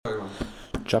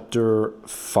chapter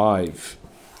 5.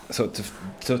 So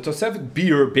Tosefet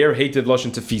beer hated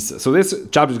lashon tefisa. So this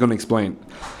chapter is going to explain.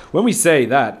 When we say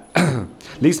that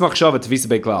lis machshava tefisa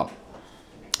beklal,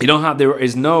 there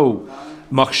is no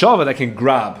machshava that can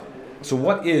grab. So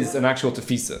what is an actual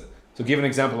tefisa? So give an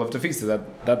example of tefisa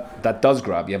that does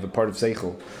grab. You have a part of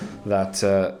seichel that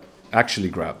actually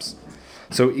grabs.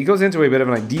 So he goes into a bit of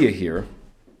an idea here.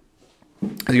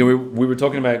 We were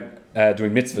talking about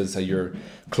doing mitzvahs, how you're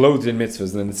clothed in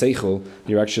mitzvahs, and then in seichel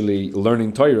you're actually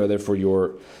learning Torah. Therefore,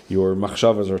 your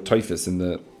machshavas are typhus in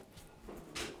the.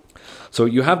 So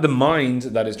you have the mind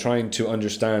that is trying to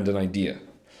understand an idea.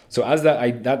 So as that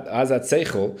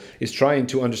seichel is trying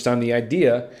to understand the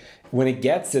idea, when it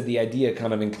gets it, the idea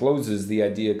kind of encloses the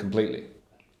idea completely.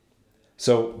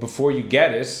 So before you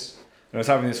get it, and I was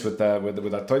having this with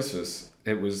that typhus,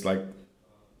 it was like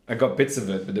I got bits of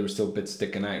it, but there were still bits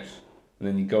sticking out. And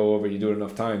then you go over, you do it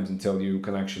enough times until you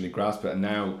can actually grasp it. And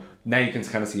now you can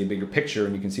kind of see a bigger picture,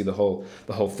 and you can see the whole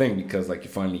thing, because like you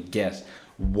finally get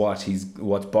what's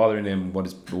bothering him,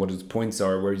 what his points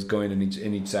are, where he's going in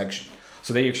each section.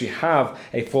 So they actually have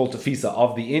a full tefisa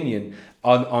of the Inyan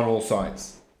on all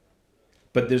sides.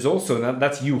 But there's also,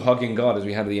 that's you hugging God, as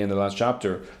we had at the end of the last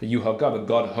chapter, that you hug God, but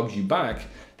God hugs you back,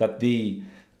 that the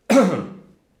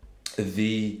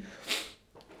the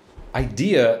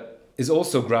idea is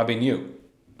also grabbing you,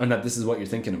 and that this is what you're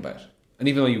thinking about. And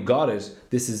even though you got it,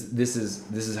 this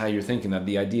is how you're thinking, that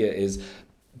the idea is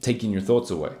taking your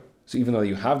thoughts away. So even though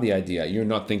you have the idea, you're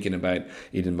not thinking about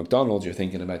eating McDonald's, you're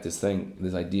thinking about this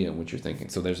idea in which you're thinking.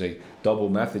 So there's a double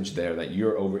message there, that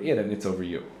you're over it and it's over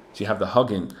you. So you have the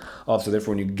hugging of, so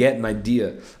therefore when you get an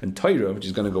idea in Torah, which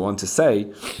is going to go on to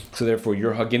say, so therefore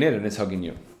you're hugging it and it's hugging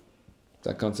you. Is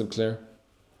that concept clear?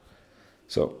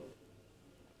 So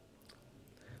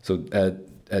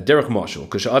derech mashal,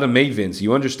 because Adam mavins,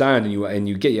 you understand and you have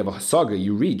a hasaga,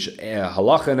 you reach a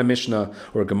halacha in a mishnah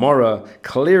or a gemara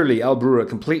clearly al brura,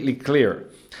 completely clear.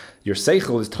 Your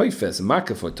seichel is toifes, a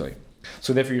makif.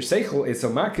 So therefore your seichel is, so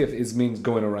makif means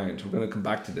going around. We're going to come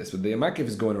back to this, but the makif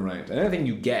is going around. And anything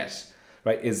you get,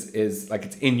 right, is like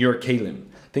it's in your kelim.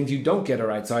 Things you don't get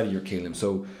are outside of your kelim.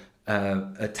 So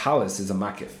a talis is a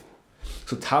makif.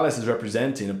 So talis is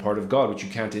representing a part of God which you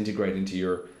can't integrate into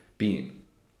your being.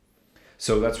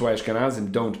 So that's why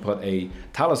Ashkenazim don't put a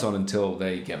talis on until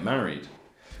they get married.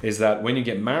 Is that when you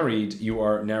get married, you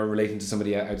are now relating to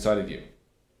somebody outside of you.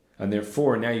 And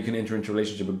therefore, now you can enter into a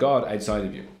relationship with God outside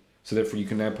of you. So therefore, you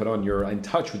can now put on, you're in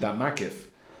touch with that makif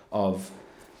of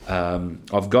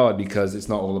God, because it's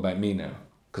not all about me now.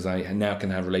 Because I now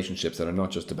can have relationships that are not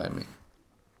just about me.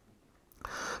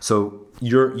 So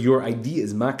your idea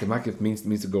is makif. Makif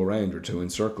means to go around or to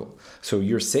encircle. So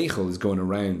your seichel is going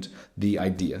around the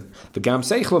idea. The gam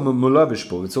seichel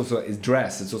mulavishbul. It's also is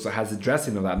dress. It also has the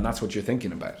dressing of that, and that's what you're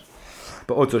thinking about.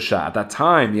 But otosha, at that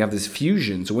time you have this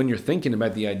fusion. So when you're thinking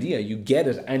about the idea, you get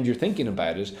it and you're thinking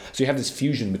about it. So you have this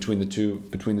fusion between the two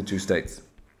states.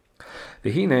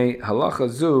 V'hine halacha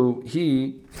zu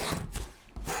hi.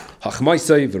 As we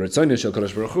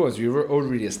were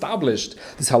already established,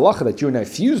 this halacha that you're now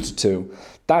fused to,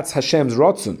 that's Hashem's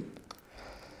rotzon.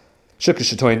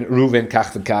 Reuven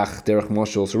kach v'kach derech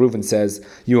moshel. So Reuven says,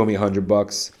 "You owe me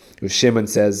 $100." If Shimon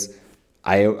says,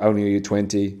 "I only owe you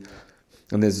 20,"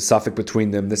 and there's a suffix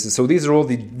between them. These are all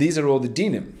the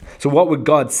dinim. So what would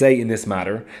God say in this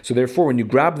matter? So therefore, when you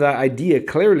grab that idea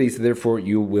clearly, so therefore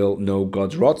you will know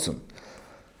God's rotzon.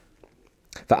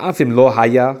 So the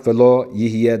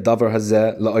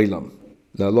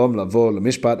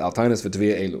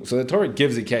Torah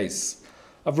gives a case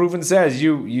of Reuven says,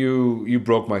 you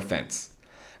broke my fence.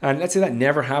 And let's say that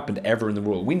never happened ever in the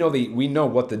world. We know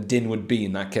what the din would be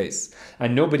in that case.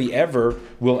 And nobody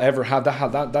will ever have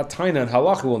that taina and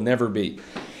halacha will never be.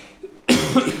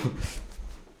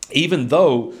 Even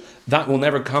though that will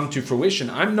never come to fruition,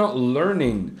 I'm not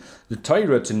learning the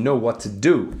Torah to know what to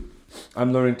do.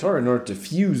 I'm learning Torah in order to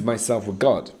fuse myself with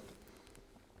God.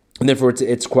 And therefore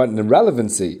it's quite an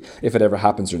irrelevancy if it ever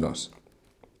happens or not.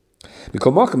 There's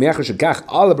still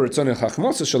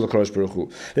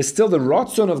the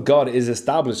Ratzon of God is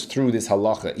established through this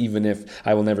halacha, even if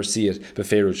I will never see it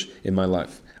beferush in my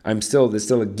life. There's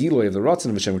still a giloy of the Ratzon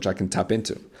of Hashem which I can tap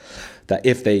into. That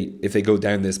if they go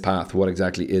down this path, what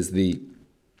exactly is the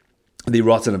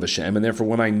Ratzon of Hashem? And therefore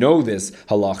when I know this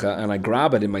halacha and I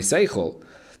grab it in my seichel,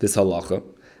 this halacha,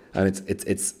 and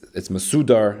it's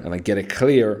masudar, and I get it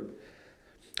clear.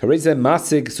 So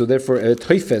therefore,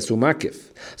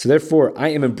 so therefore, I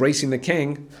am embracing the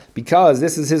king because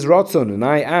this is his ratzon,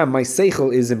 and my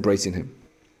seichel is embracing him.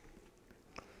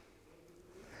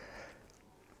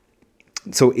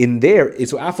 So in there,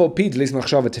 it's afal pid lis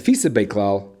machshava tefisa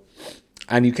beklal,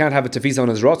 and you can't have a tefisa on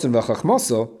his rotzen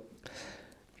v'chachmaso.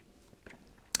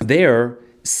 There,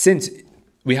 since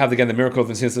we have again the miracle of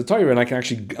the Torah, and I can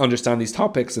actually understand these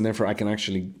topics, and therefore I can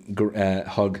actually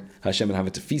hug Hashem and have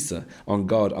a tefisa on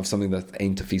God of something that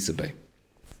ain't tefisa be.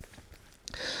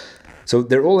 So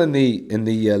they're all in the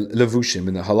levushim,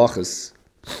 in the halachas.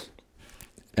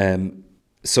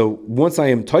 So once I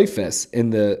am toifes in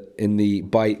the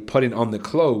by putting on the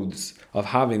clothes of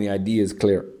having the ideas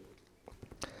clear.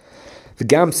 The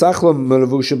gam sachlam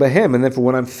melavusha behem, and therefore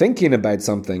when I'm thinking about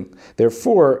something,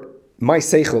 therefore my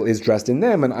seichel is dressed in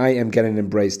them, and I am getting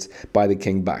embraced by the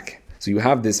king back. So you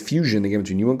have this fusion again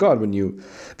between you and God when you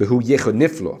v'hu yechud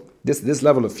niflo. This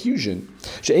level of fusion,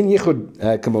 she'en yechud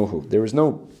kamohu. There is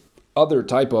no other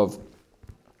type of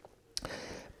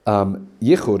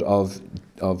yichud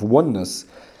of oneness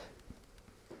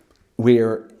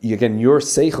where again your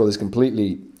seichel is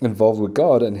completely involved with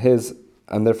God and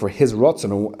therefore his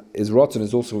rotzen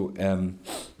is also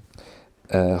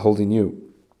holding you.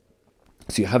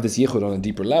 So you have this yichud on a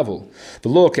deeper level. So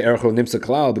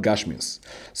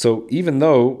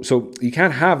you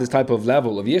can't have this type of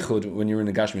level of yichud when you're in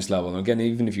a gashmius level. And again,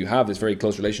 even if you have this very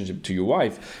close relationship to your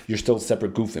wife, you're still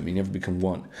separate gufim. You never become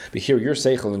one. But here, your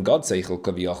seichel and God's seichel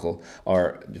kaviyachol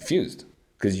are fused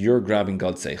because you're grabbing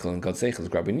God's seichel and God's seichel is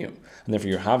grabbing you, and therefore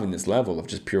you're having this level of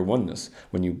just pure oneness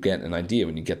when you get an idea,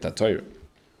 when you get that Torah.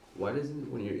 Why doesn't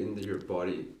when you're in your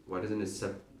body? Why doesn't it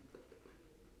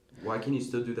Why can you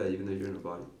still do that even though you're in a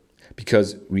body?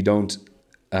 Because we don't,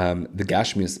 the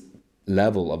Gashmias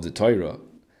level of the Torah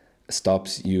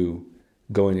stops you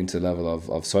going into the level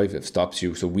of Soiviv, stops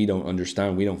you, so we don't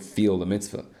understand, we don't feel the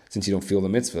mitzvah. Since you don't feel the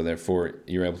mitzvah, therefore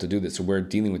you're able to do this. So we're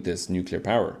dealing with this nuclear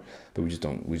power, but we just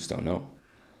don't know.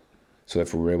 So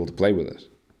therefore we're able to play with it.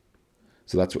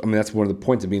 So that's one of the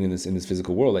points of being in this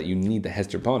physical world, that you need the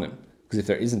Hester Panim. Because if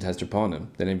there isn't Hester Panim,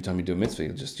 then every time you do a mitzvah,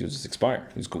 you'll just expire.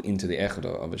 You just go into the Echad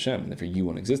of Hashem, and therefore you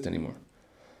won't exist anymore.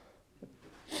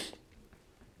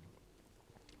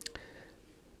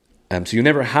 So you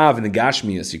never have in the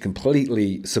Gashmias, you're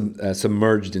completely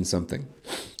submerged in something.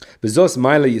 So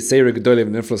therefore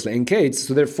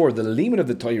the limit of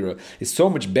the Torah is so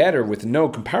much better with no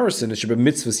comparison. It should be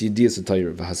mitzvahs yediyas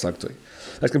Torah v'hasaktoi.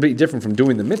 That's completely different from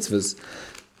doing the mitzvahs.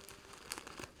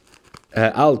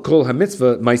 Al kol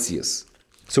ha-mitzvah maisius.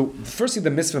 So firstly,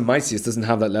 the mitzvah maisius doesn't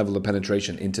have that level of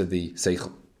penetration into the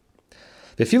seichel.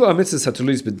 The filo ha-mitzvahs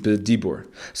hatulis b'dibur.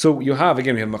 So we have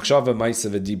machshava, maisa,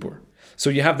 v'dibur. So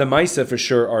you have the maisa for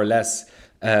sure or less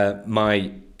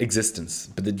my existence,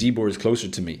 but the dibur is closer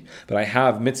to me. But I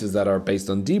have mitzvahs that are based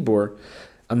on dibur,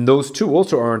 and those two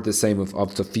also aren't the same of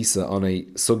tafisa on a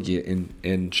sugya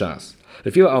in Shas.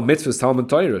 The filo al mitzvahs talmud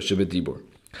Torah shebed dibur.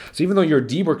 So even though your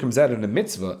dibur comes out in a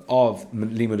mitzvah of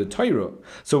limud Torah,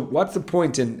 so what's the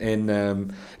point in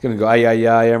going to go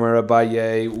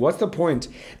what's the point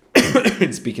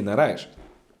in speaking that out?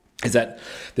 Is that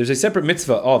there's a separate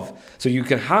mitzvah of, so you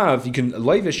can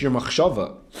leivish your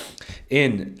machshava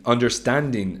in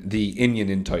understanding the inyan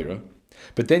in Torah,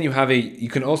 but then you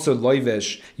can also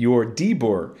leivish your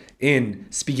dibur in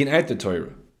speaking out the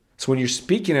Torah. So when you're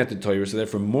speaking out the Torah, so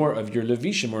therefore more of your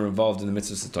levishim are involved in the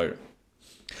mitzvahs of Torah.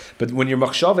 But when your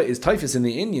machshava is typhus in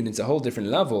the Indian, it's a whole different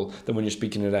level than when you're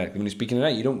speaking it out. When you're speaking it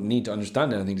out, you don't need to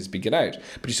understand anything to speak it out.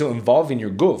 But you're still involving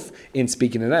your guf in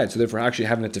speaking it out. So therefore actually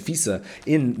having a tefisa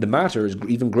in the matter is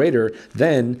even greater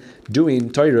than doing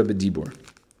Torah b'dibur.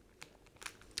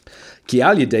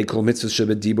 Every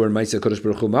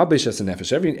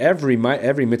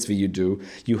mitzvah you do,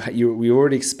 we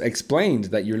already explained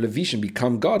that your levishim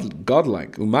become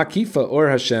godlike. Umakifa or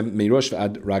Hashem meirosh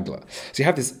v'ad ragla. So you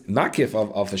have this makif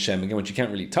of Hashem again, which you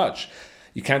can't really touch.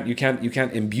 You can't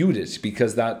imbue it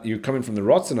because that you're coming from the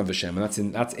rotzen of Hashem,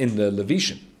 and that's in the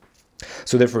levishim.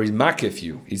 So therefore he's makif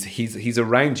you. He's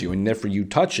around you, and therefore you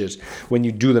touch it when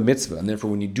you do the mitzvah, and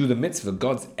therefore when you do the mitzvah,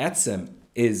 God's etzem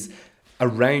is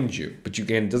around you, but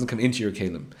it doesn't come into your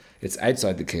kelim. It's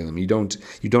outside the kelim. You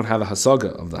don't have a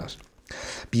hasaga of that.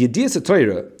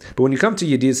 But when you come to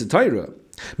Yediyas Torah,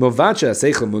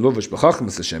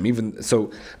 even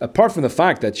so, apart from the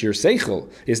fact that your seichel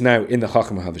is now in the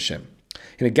Chacham of Hashem,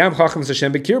 in a Gam Chacham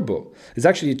Hashem Bekirbo, there's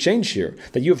actually a change here,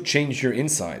 that you have changed your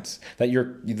insides, that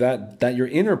your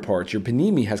inner part, your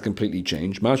panimi has completely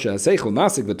changed. So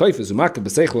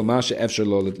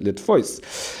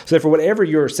therefore, whatever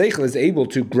your seichel is able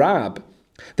to grab,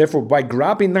 therefore, by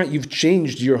grabbing that, you've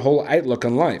changed your whole outlook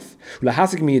on life.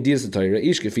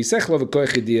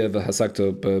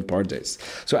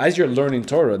 So as you're learning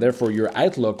Torah, therefore your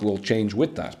outlook will change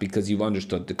with that, because you've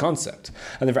understood the concept.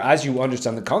 And therefore, as you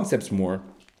understand the concepts more,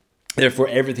 Therefore,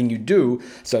 everything you do,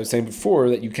 so I was saying before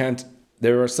that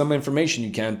there are some information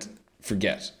you can't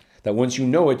forget. That once you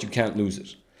know it, you can't lose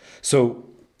it. So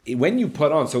when you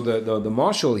put on, so the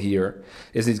marshal here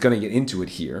is, he's going to get into it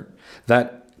here,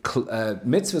 that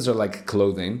mitzvahs are like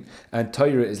clothing and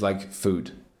Torah is like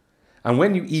food. And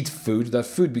when you eat food, that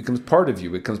food becomes part of you.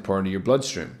 It becomes part of your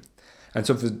bloodstream. And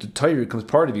so if the Torah becomes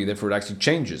part of you, therefore it actually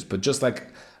changes. But just like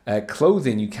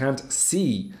clothing, you can't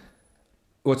see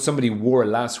what somebody wore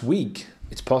last week.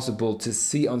 It's possible to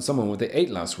see on someone what they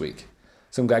ate last week.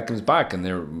 Some guy comes back and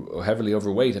they're heavily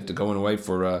overweight, have to go away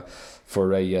for a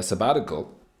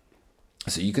sabbatical.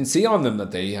 So you can see on them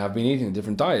that they have been eating a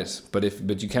different diet,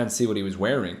 but you can't see what he was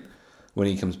wearing when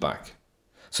he comes back.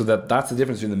 So that's the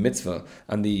difference between the mitzvah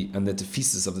and the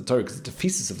tefisas of the Torah, because the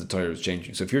tefisas of the Torah is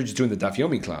changing. So if you're just doing the Daf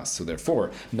Yomi class, so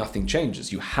therefore nothing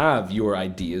changes. You have your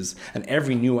ideas, and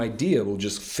every new idea will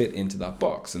just fit into that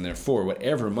box. And therefore,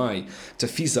 whatever my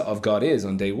tefisa of God is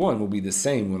on day one will be the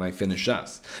same when I finish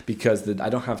Shas, because I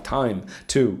don't have time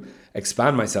to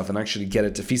expand myself and actually get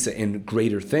a tefisa in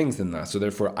greater things than that. So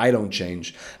therefore, I don't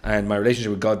change, and my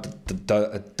relationship with God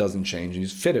doesn't change, and you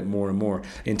just fit it more and more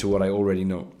into what I already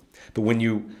know. But when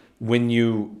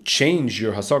you change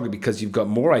your hasaga because you've got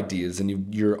more ideas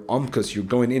and you're omkus, you're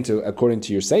going into according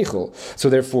to your seichel, so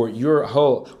therefore your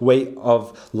whole way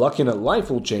of looking at life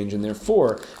will change, and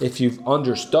therefore if you've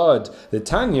understood the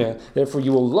Tanya, therefore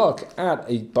you will look at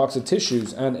a box of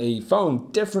tissues and a phone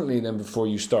differently than before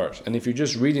you start. And if you're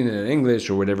just reading it in English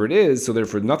or whatever it is, so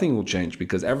therefore nothing will change,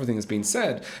 because everything has been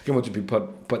said, you want to be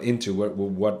put into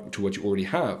what you already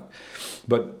have.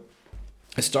 But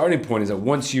a starting point is that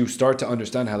once you start to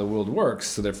understand how the world works,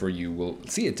 so therefore you will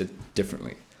see it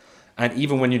differently. And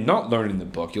even when you're not learning the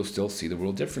book, you'll still see the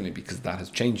world differently, because that has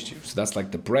changed you. So that's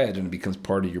like the bread, and it becomes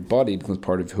part of your body, it becomes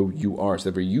part of who you are. So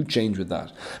therefore you change with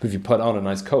that. But if you put on a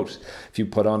nice coat, if you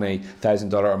put on a $1,000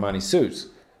 Armani suit,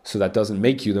 so that doesn't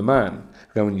make you the man.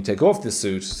 Then when you take off the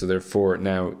suit, so therefore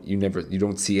now you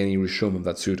don't see any rishum of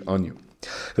that suit on you. So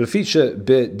we have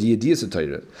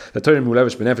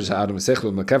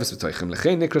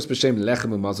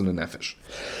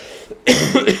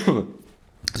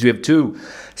two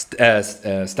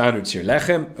standards here: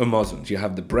 lechem and mazon. You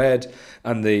have the bread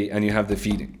and you have the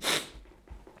feeding.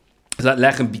 So that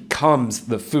lechem becomes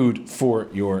the food for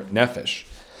your nefesh.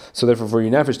 So therefore, for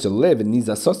your nefesh to live, it needs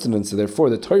that sustenance. So therefore,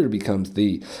 the Torah becomes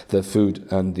the food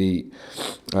and the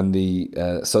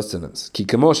sustenance. Ki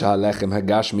kamosh halechem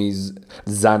hagashmiz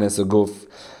zanes aguf.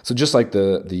 So just like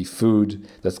the food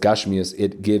that's gashmias,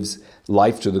 it gives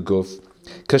life to the guf.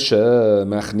 So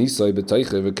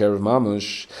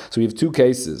we have two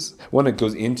cases. One, it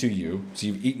goes into you, so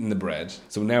you've eaten the bread,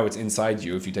 so now it's inside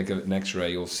you. If you take an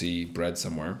X-ray, you'll see bread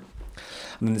somewhere.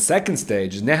 And then the second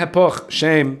stage is nehapoch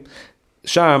shem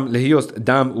sham lehiost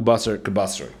dam ubasar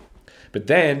kabasar. But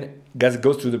then, as it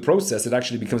goes through the process, it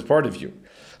actually becomes part of you.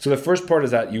 So the first part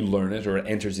is that you learn it, or it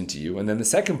enters into you, and then the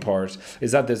second part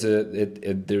is that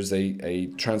there's a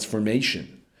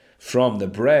transformation from the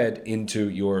bread into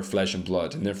your flesh and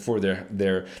blood, and therefore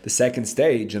they're the second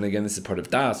stage. And again, this is part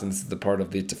of das, and this is the part of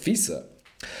the tefisa,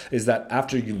 is that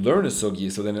after you learn a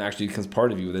sugi, so then it actually becomes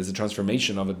part of you. There's a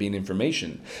transformation of it being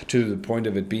information to the point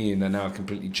of it being that now I've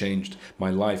completely changed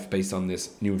my life based on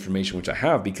this new information which I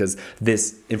have, because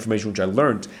this information which I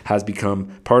learned has become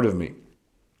part of me.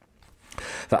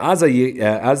 And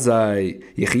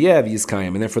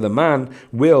therefore the man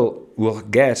will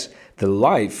get the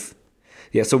life.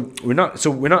 Yeah, we're not. It's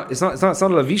not a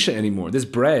lavisha anymore. This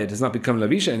bread has not become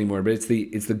lavisha anymore, but it's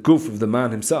the goof of the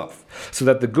man himself. So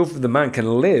that the goof of the man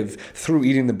can live through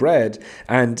eating the bread,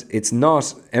 and it's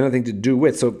not anything to do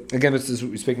with. So again, this is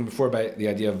we were speaking before about the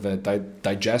idea of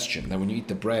digestion. That when you eat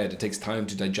the bread, it takes time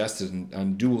to digest it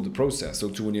and do all the process. So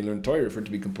too, when you learn Torah, for it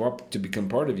to become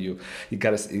part of you, you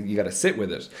gotta sit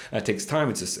with it. And it takes time.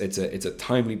 It's a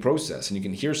timely process, and you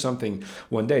can hear something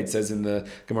one day. It says in the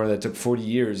Gemara that it took 40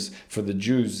 years for the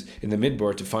Jews in the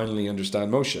Midbar to finally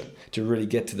understand Moshe, to really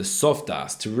get to the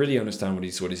softas, to really understand what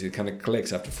he's. It kind of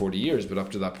clicks after 40 years, but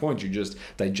up to that point, you're just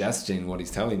digesting what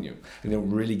he's telling you, and you don't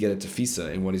really get it to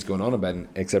fisa in what he's going on about,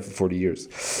 except for 40 years.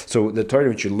 So the Torah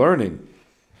which you're learning,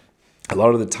 a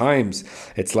lot of the times,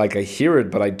 it's like I hear it,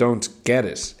 but I don't get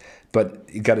it. But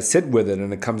you got to sit with it,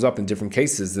 and it comes up in different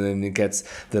cases, and then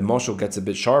the moshel gets a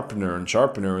bit sharpener, and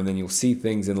then you'll see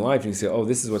things in life, and you say, oh,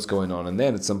 this is what's going on. And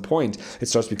then at some point, it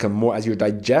starts to become more, as you're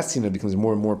digesting it, becomes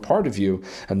more and more part of you,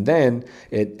 and then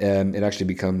it actually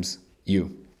becomes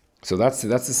you. So that's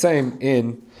the same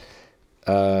in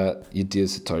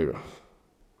Yediyas Torah.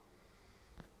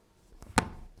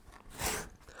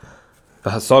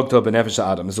 V'hasagta b'nefesh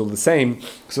Adam. So the same.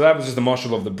 So that was just the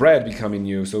marshal of the bread becoming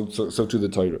you. So to the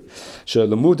Torah.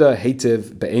 Shelamuda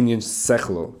hetiv be'enyan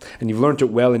sechlo, and you've learned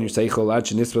it well in your seichel. Ad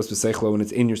shenisvas b'seichlo, and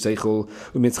it's in your seichel.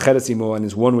 Umitzcheresimo, and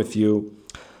is one with you.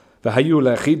 V'hayu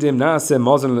lechidim naaseh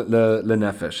mazon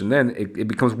lenefesh, and then it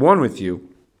becomes one with you.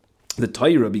 The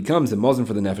Torah becomes the mazon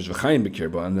for the nefesh, v'chayim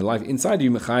b'kirba, and the life inside you,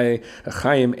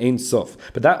 chayim ein sof.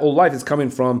 But that whole life is coming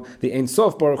from the ein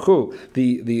sof baruch hu.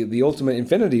 The ultimate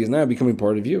infinity is now becoming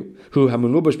part of you. Hu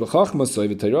hamelubash b'chachma soy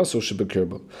v'tayraso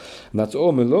shebekirba, and that's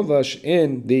all meluvash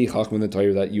in the chachma and the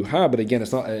Torah that you have. But again,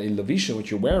 it's not a levisha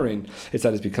which you're wearing; it's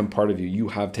that it's become part of you. You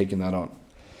have taken that on.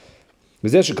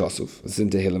 That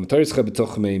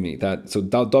so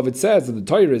David says that the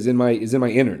Torah is in my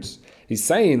innards. He's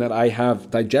saying that I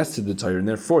have digested the Torah, and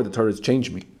therefore the Torah has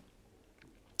changed me.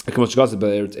 It's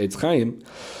Ch5.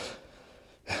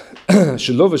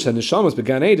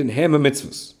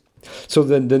 So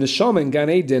the neshama in Gan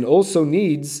Eden also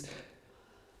needs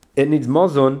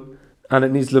mazon and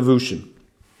it needs levushim.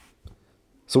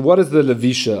 So what is the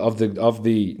levisha of the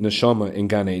neshama in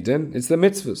Gan Eden? It's the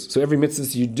mitzvahs. So every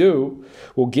mitzvah you do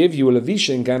will give you a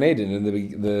levisha in Gan Eden. In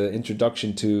the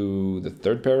introduction to the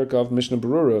third parak of Mishnah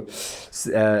Berurah,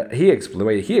 the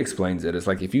way he explains it is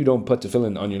like if you don't put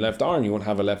tefillin on your left arm, you won't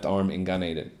have a left arm in Gan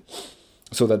Eden.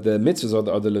 So that the mitzvahs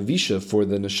are the levisha for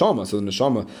the neshama. So the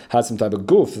neshama has some type of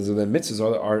goof. So the mitzvahs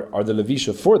are the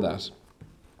levisha for that.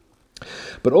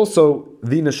 But also,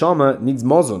 the neshama needs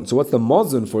mazon. So what's the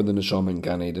mazon for the neshama in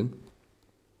Gan Eden?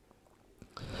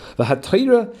 The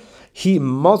hatayra he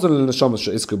mazon neshama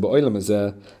she'isku ba'olam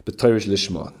hazeh b'tayrish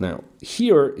lishma. Now,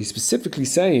 here he's specifically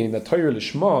saying that Torah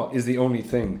lishma is the only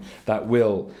thing that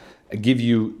will give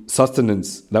you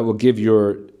sustenance, that will give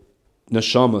your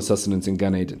neshama sustenance in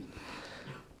Gan Eden.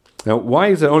 Now, why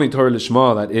is it only Torah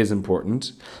Lishma that is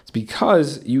important? It's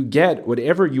because you get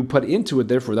whatever you put into it,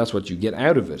 therefore that's what you get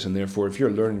out of it. And therefore, if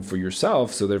you're learning for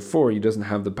yourself, so therefore he doesn't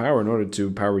have the power in order to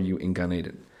power you in Gan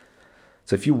Eden.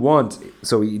 So if you want,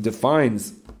 so he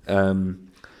defines Lishma,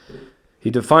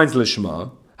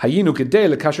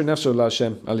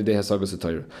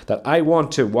 that I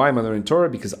want to, why am I learning Torah?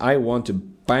 Because I want to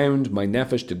bound my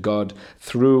nefesh to God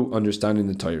through understanding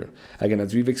the Torah. Again,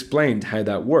 as we've explained how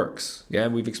that works,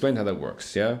 that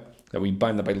we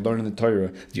bind that by learning the Torah,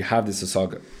 that you have this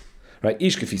asaga, right?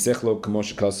 Ish kefi sechlo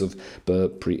kamosh kasav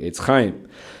b'pri Eitz Chaim.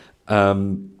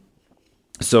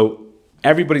 So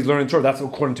everybody's learning Torah. That's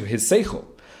according to his seichel.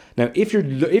 Now, if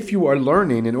you are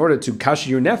learning in order to kasher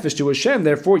your nefesh to Hashem,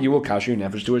 therefore you will kasher your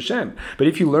nefesh to Hashem. But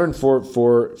if you learn for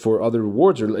other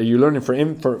rewards, or you're learning for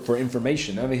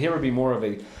information, now here would be more of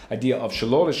a idea of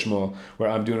shalol lishma, where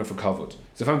I'm doing it for kavod.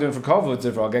 So if I'm doing it for kavod,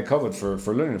 therefore I'll get kavod for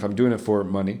learning. If I'm doing it for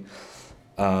money,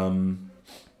 Rabbi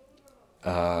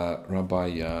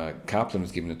Kaplan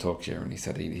was giving a talk here, and he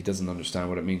said he doesn't understand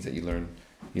what it means that you learn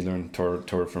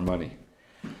Torah for money.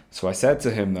 So I said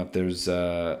to him that there's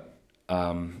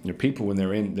people when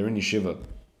they're in yeshiva,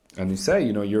 and you say,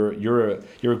 you're a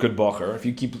good bacher. If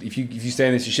you stay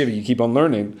in this yeshiva, you keep on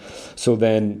learning, so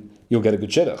then you'll get a good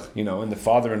shidduch, and the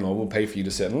father-in-law will pay for you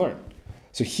to sit and learn.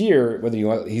 So here,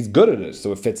 he's good at it,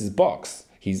 so it fits his box.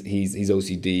 He's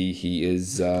OCD. He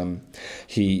is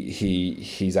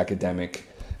he's academic.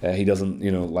 He doesn't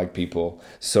like people.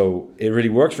 So it really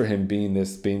works for him being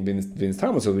this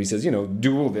Talmud. So he says,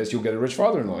 do all this, you'll get a rich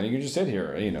father-in-law. And you can just sit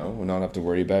here, and not have to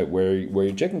worry about where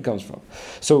your chicken comes from.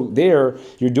 So there,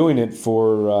 you're doing it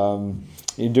for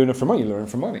money. You're learning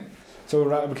for money. So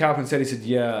Rabbi Kaplan said,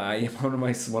 one of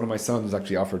my sons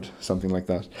actually offered something like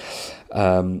that.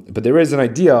 But there is an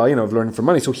idea, of learning for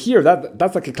money. So here,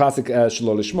 that's like a classic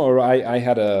shalol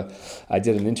lishma. I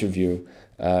did an interview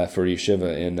for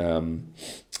yeshiva in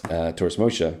Torah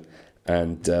Moshe,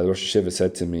 and the Rosh Yeshiva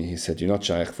said to me, he said, you're not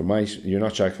shaykh for my shir, you're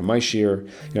not shaykh for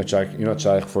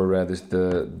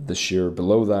the shir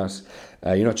below that,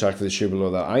 you're not shaykh for the shir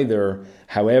below that either.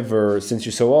 However, since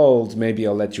you're so old, maybe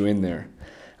I'll let you in there.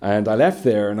 And I left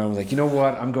there, and I was like, you know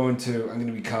what? I'm going to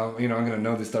become, I'm going to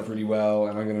know this stuff really well,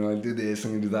 and I'm going to do this, I'm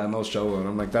going to do that, and I'll show it. And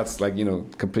I'm like, that's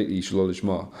completely shalol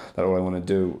lishma. That's what I want to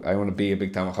do. I want to be a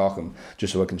big Talmid Chacham,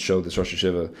 just so I can show this Rosh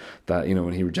Yeshiva that,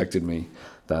 when he rejected me,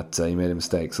 that he made a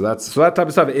mistake. So that type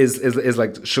of stuff is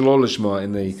like shalol lishma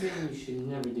in the. You should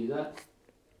never do that.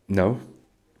 No.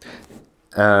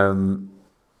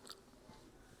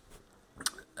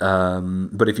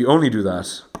 But if you only do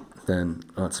that, then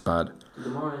that's bad. We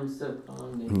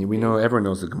know, everyone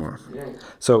knows the Gemara. Yeah.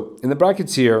 So in the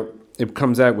brackets here, it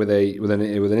comes out with an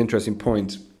interesting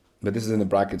point, but this is in the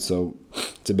brackets, so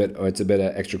it's a bit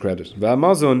extra credit.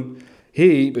 V'amazon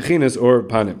he bechinas or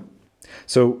panim.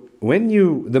 So when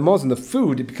the mazon, the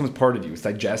food, it becomes part of you. It's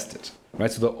digested. Right,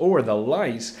 so the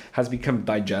light has become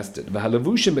digested. But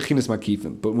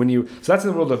when you, so that's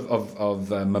in the world of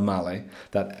mamale,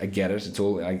 that I get it. It's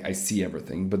all I see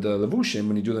everything. But the levushim,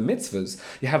 when you do the mitzvahs,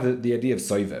 you have the idea of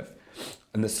soivev,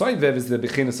 and the soivev is the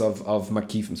bechinas of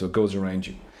makifim, so it goes around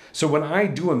you. So when I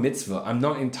do a mitzvah, I'm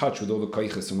not in touch with all the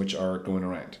koiches in which are going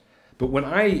around. But when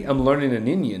I am learning an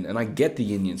inyan and I get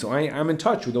the inyan, so I'm in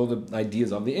touch with all the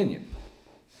ideas of the inyan.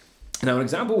 Now, an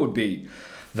example would be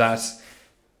that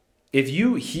if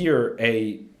you hear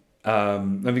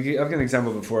I've given an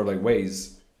example before of like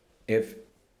ways. If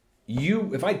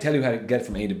I tell you how to get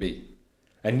from A to B,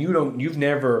 and you've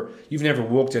never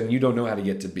walked in and you don't know how to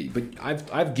get to B, but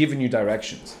I've given you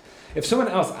directions. If someone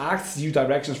else asks you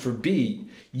directions for B,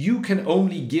 you can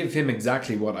only give him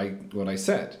exactly what I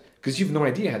said, because you've no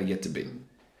idea how to get to B.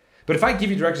 But if I give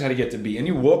you directions how to get to B and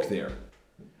you walk there,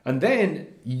 and then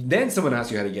someone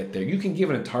asks you how to get there, you can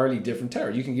give an entirely different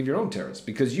Torah. You can give your own Torahs,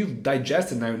 because you've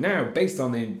digested now based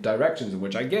on the directions in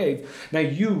which I gave. Now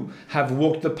you have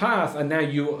walked the path, and now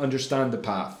you understand the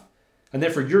path, and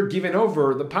therefore you're giving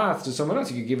over the path to someone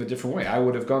else. You could give a different way. I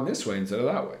would have gone this way instead of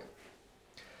that way.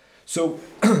 So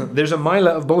there's a mila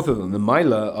of both of them. The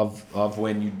mila of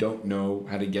when you don't know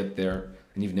how to get there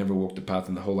and you've never walked the path,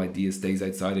 and the whole idea stays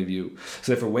outside of you.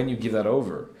 So therefore, when you give that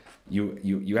over,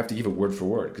 you have to give it word for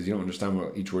word, because you don't understand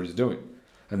what each word is doing,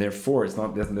 and therefore there's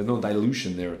no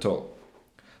dilution there at all.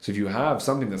 So if you have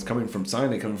something that's coming from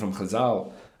Sinai, coming from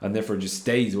Chazal, and therefore just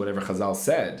stays whatever Chazal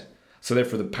said, so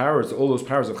therefore all those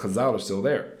powers of Chazal are still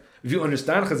there. If you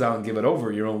understand Chazal and give it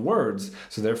over your own words,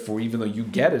 so therefore even though you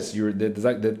get it,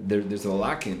 there's a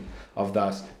lacking of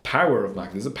that power of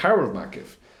Makif. There's a power of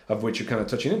Makif, of which you're kind of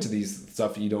touching into these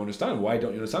stuff you don't understand. Why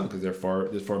don't you understand? Because they're far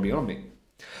beyond me.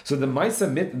 So the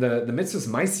mitzvah's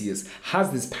maisius has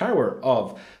this power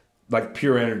of like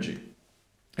pure energy.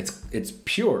 It's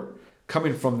pure,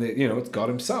 coming from it's God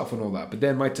Himself and all that. But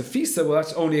then my tefisa, well,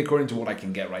 that's only according to what I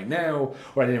can get right now,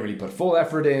 or I didn't really put full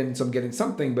effort in, so I'm getting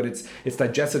something, but it's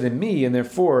digested in me, and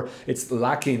therefore it's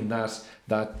lacking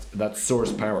that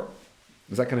source power.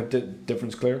 Is that kind of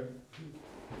difference clear?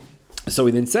 So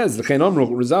he then says, that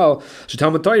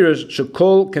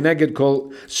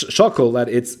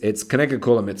it's connected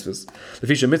kol mitzvahs.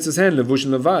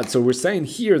 So we're saying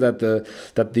here that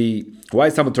the why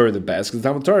is Talmud Torah the best? Because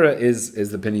Talmud Torah is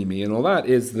the penimi, and all that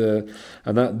is the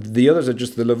others are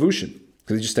just the lavushin,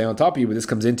 because they just stay on top of you, but this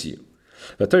comes into you.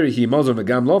 The Torah he mazor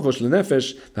v'gam lovush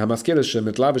lenefesh v'hamaskela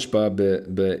shemitlavish ba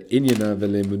be'inyana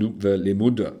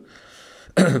v'lemuda.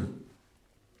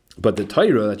 But the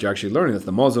Torah that you're actually learning, that's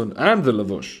the mazon and the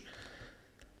lavush.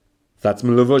 That's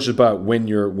lavush about when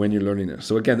you're learning it.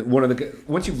 So again,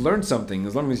 once you've learned something,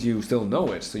 as long as you still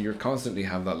know it, so you're constantly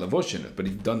have that lavush in it. But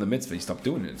if you've done the mitzvah, you stop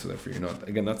doing it. So therefore, you're not.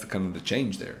 Again, that's the kind of the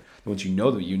change there. Once you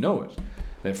know that, you know it.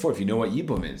 Therefore, if you know what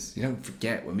yibum is, you don't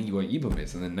forget what yibum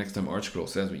is. And then next time ArtScroll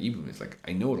says what yibum is, like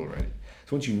I know it already.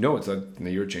 So once you know it, so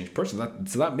you're a changed person.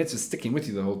 So that mitzvah is sticking with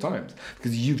you the whole time,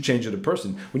 because you've changed as a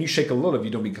person. When you shake a lulav,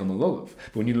 you don't become a lulav.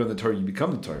 But when you learn the Torah, you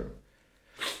become the Torah.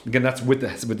 Again, that's with the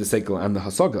seikel and the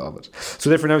hasaga of it. So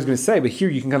therefore, now he's going to say, but here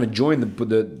you can kind of join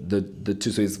the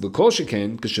two. So it's the kol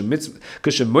sheken kashem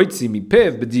moitzi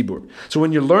mipev bedibur. So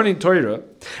when you're learning Torah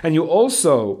and you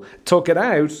also talk it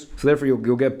out, so therefore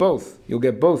you'll get both. You'll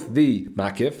get both the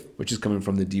makif, which is coming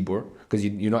from the dibur, because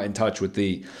you're not in touch with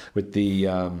the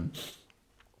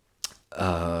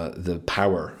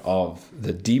power of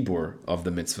the dibur of the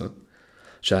mitzvah.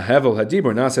 Shahevel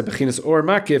hadibur nase bechinas or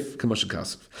makif k'moshe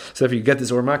kasef. So therefore you get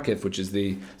this or makif, which is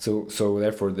so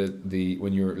therefore the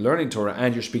when you're learning Torah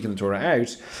and you're speaking the Torah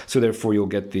out, so therefore you'll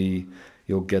get the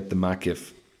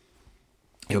makif,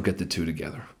 you'll get the two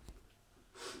together.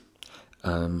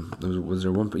 Was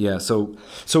there one? Yeah. So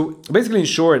basically, in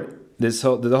short,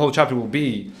 the whole chapter will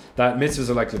be that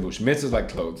mitzvahs are like levush, mitzvahs are like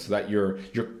clothes, that you're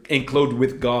enclothed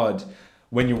with God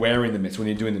when you're wearing the mitzvah, when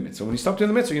you're doing the mitzvah. When you stop doing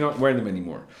the mitzvah, you're not wearing them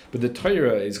anymore. But the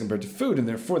Torah is compared to food, and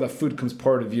therefore that food becomes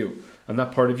part of you. And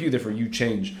that part of you, therefore you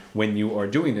change when you are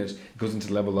doing it. It goes into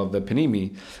the level of the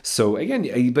panimi. So again,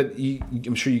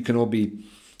 I'm sure you can all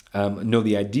know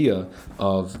the idea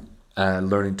of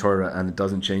learning Torah, and it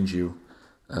doesn't change you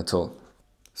at all.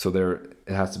 So it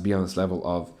has to be on this level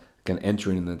of again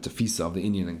entering in the tefisa of the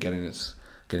Indian and getting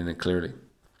it clearly.